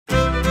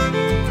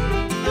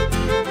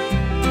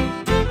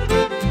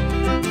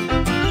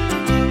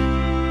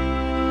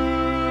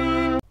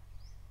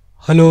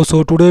Hello,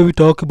 so today we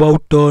talk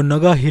about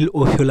Naga Hill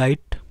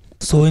Ophiolite.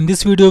 So in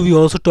this video we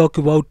also talk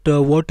about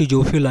what is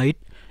Ophiolite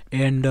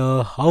and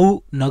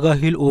how Naga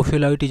Hill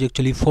Ophiolite is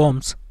actually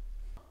forms.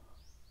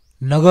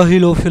 Naga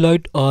Hill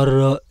Ophiolite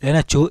or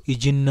NHO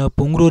is in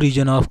Pungro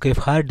region of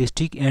Kiphire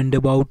district and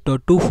about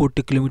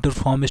 240 km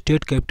from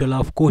state capital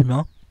of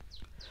Kohima.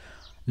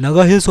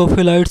 Naga Hills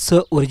Ophelites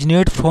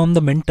originate from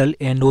the mantle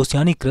and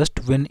oceanic crust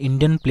when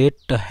Indian plate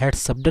had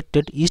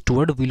subducted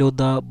eastward below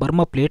the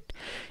Burma plate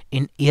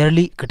in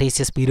early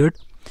Cretaceous period.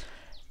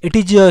 It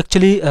is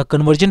actually a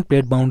convergent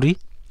plate boundary.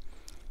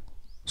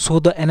 So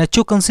the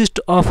NHO consists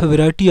of a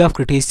variety of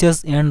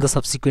Cretaceous and the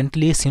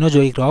subsequently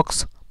Cenozoic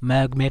rocks,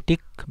 magmatic,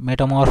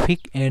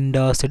 metamorphic and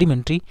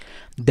sedimentary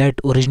that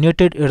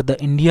originated at the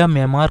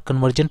India-Myanmar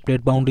convergent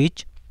plate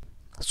boundaries.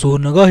 So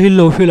Naga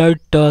Hill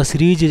Ophiolite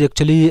series is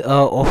actually a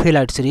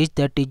Ophiolite series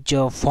that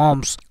is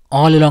forms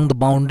all along the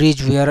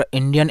boundaries where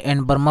Indian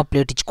and Burma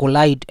plates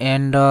collide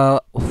and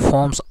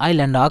forms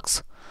island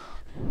arcs.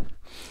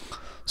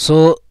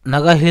 So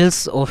Naga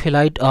Hills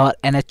Ophiolite or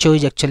NHO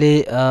is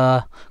actually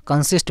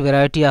consist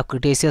variety of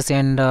Cretaceous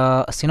and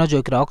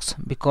Cenozoic rocks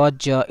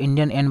because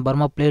Indian and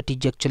Burma plate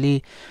is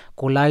actually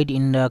collide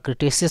in the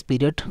Cretaceous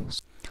period.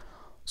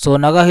 So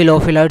Naga Hill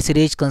Ophiolite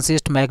series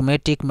consists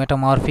magmatic,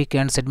 metamorphic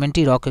and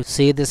sedimentary rock.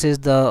 Say this is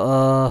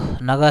the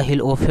Naga Hill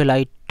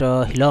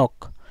Ophiolite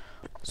hillock.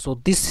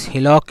 So this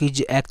hillock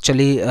is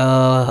actually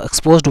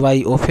exposed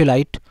by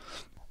Ophiolite.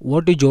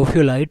 What is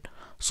Ophiolite?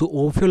 So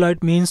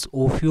Ophiolite means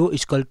Ophio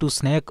is equal to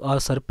snake or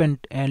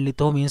serpent and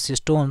litho means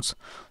stones.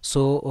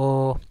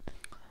 So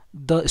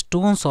the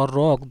stones or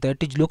rock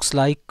that is looks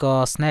like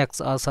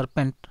snakes or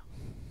serpent,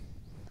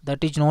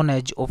 that is known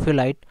as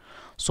Ophiolite.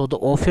 So the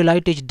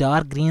Ophiolite is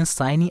dark green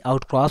shiny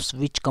outcrops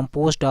which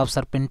composed of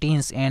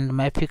serpentines and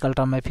Mafic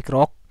Ultramafic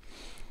rock.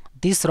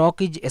 This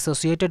rock is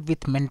associated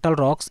with mantle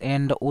rocks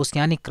and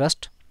oceanic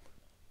crust.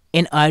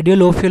 An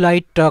ideal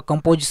Ophiolite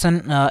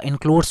composition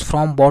includes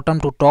from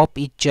bottom to top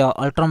each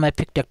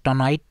ultramafic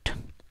tectonite,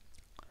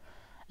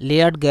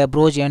 layered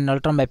gabbros and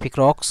ultramafic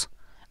rocks,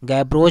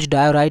 gabbros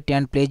diorite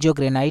and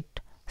plagio-granite,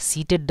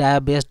 seated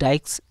dia-based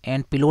dikes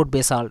and pillowed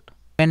basalt.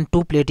 When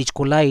two plates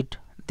collide,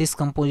 this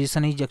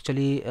composition is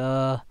actually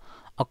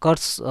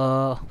occurs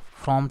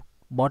from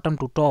bottom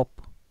to top.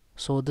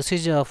 So this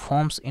is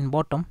forms in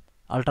bottom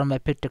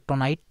ultramafic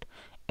tectonite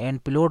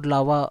and pillowed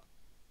lava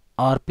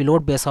or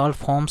pillowed basalt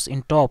forms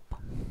in top.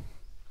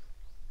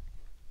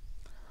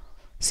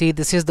 See,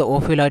 this is the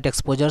Ophiolite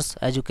exposures.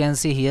 As you can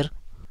see here,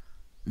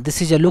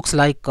 this is looks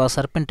like a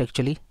serpent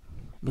actually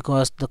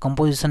because the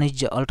composition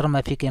is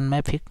ultramafic and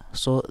mafic.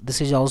 So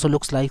this is also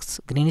looks like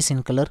greenish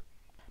in color.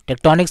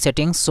 Tectonic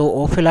settings. So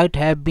Ophiolite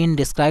have been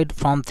described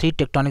from three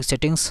tectonic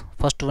settings.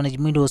 First one is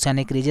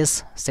mid-oceanic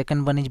ridges,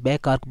 second one is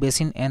back arc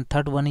basin and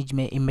third one is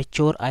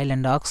immature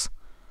island arcs.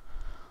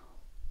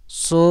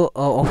 So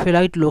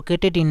Ophiolite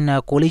located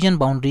in collision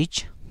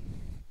boundaries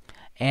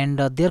and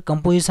their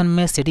composition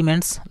may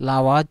sediments,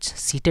 lavas,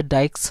 seated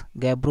dikes,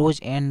 gabbros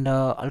and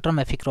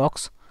ultramafic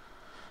rocks.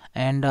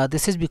 And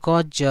this is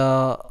because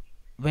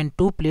when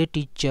two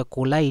plates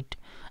collide,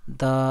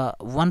 the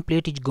one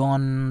plate is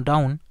gone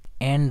down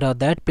and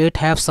that plate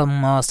have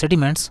some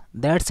sediments.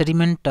 That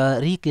sediment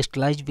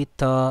recrystallize with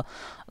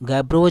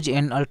gabbros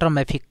and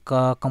ultramafic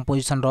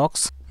composition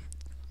rocks.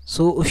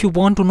 So if you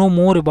want to know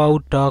more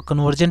about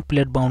convergent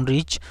plate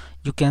boundaries,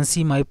 you can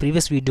see my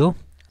previous video.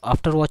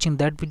 After watching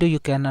that video, you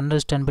can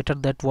understand better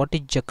that what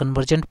is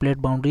convergent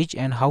plate boundaries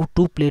and how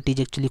two plates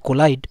actually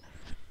collide.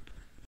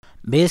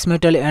 Base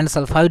metal and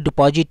sulfide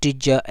deposit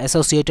is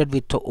associated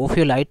with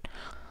Ophiolite.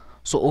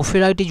 So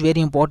Ophiolite is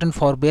very important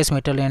for base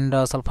metal and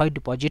sulfide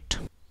deposit.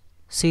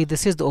 See,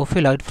 this is the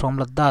Ophiolite from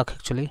Ladakh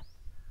actually.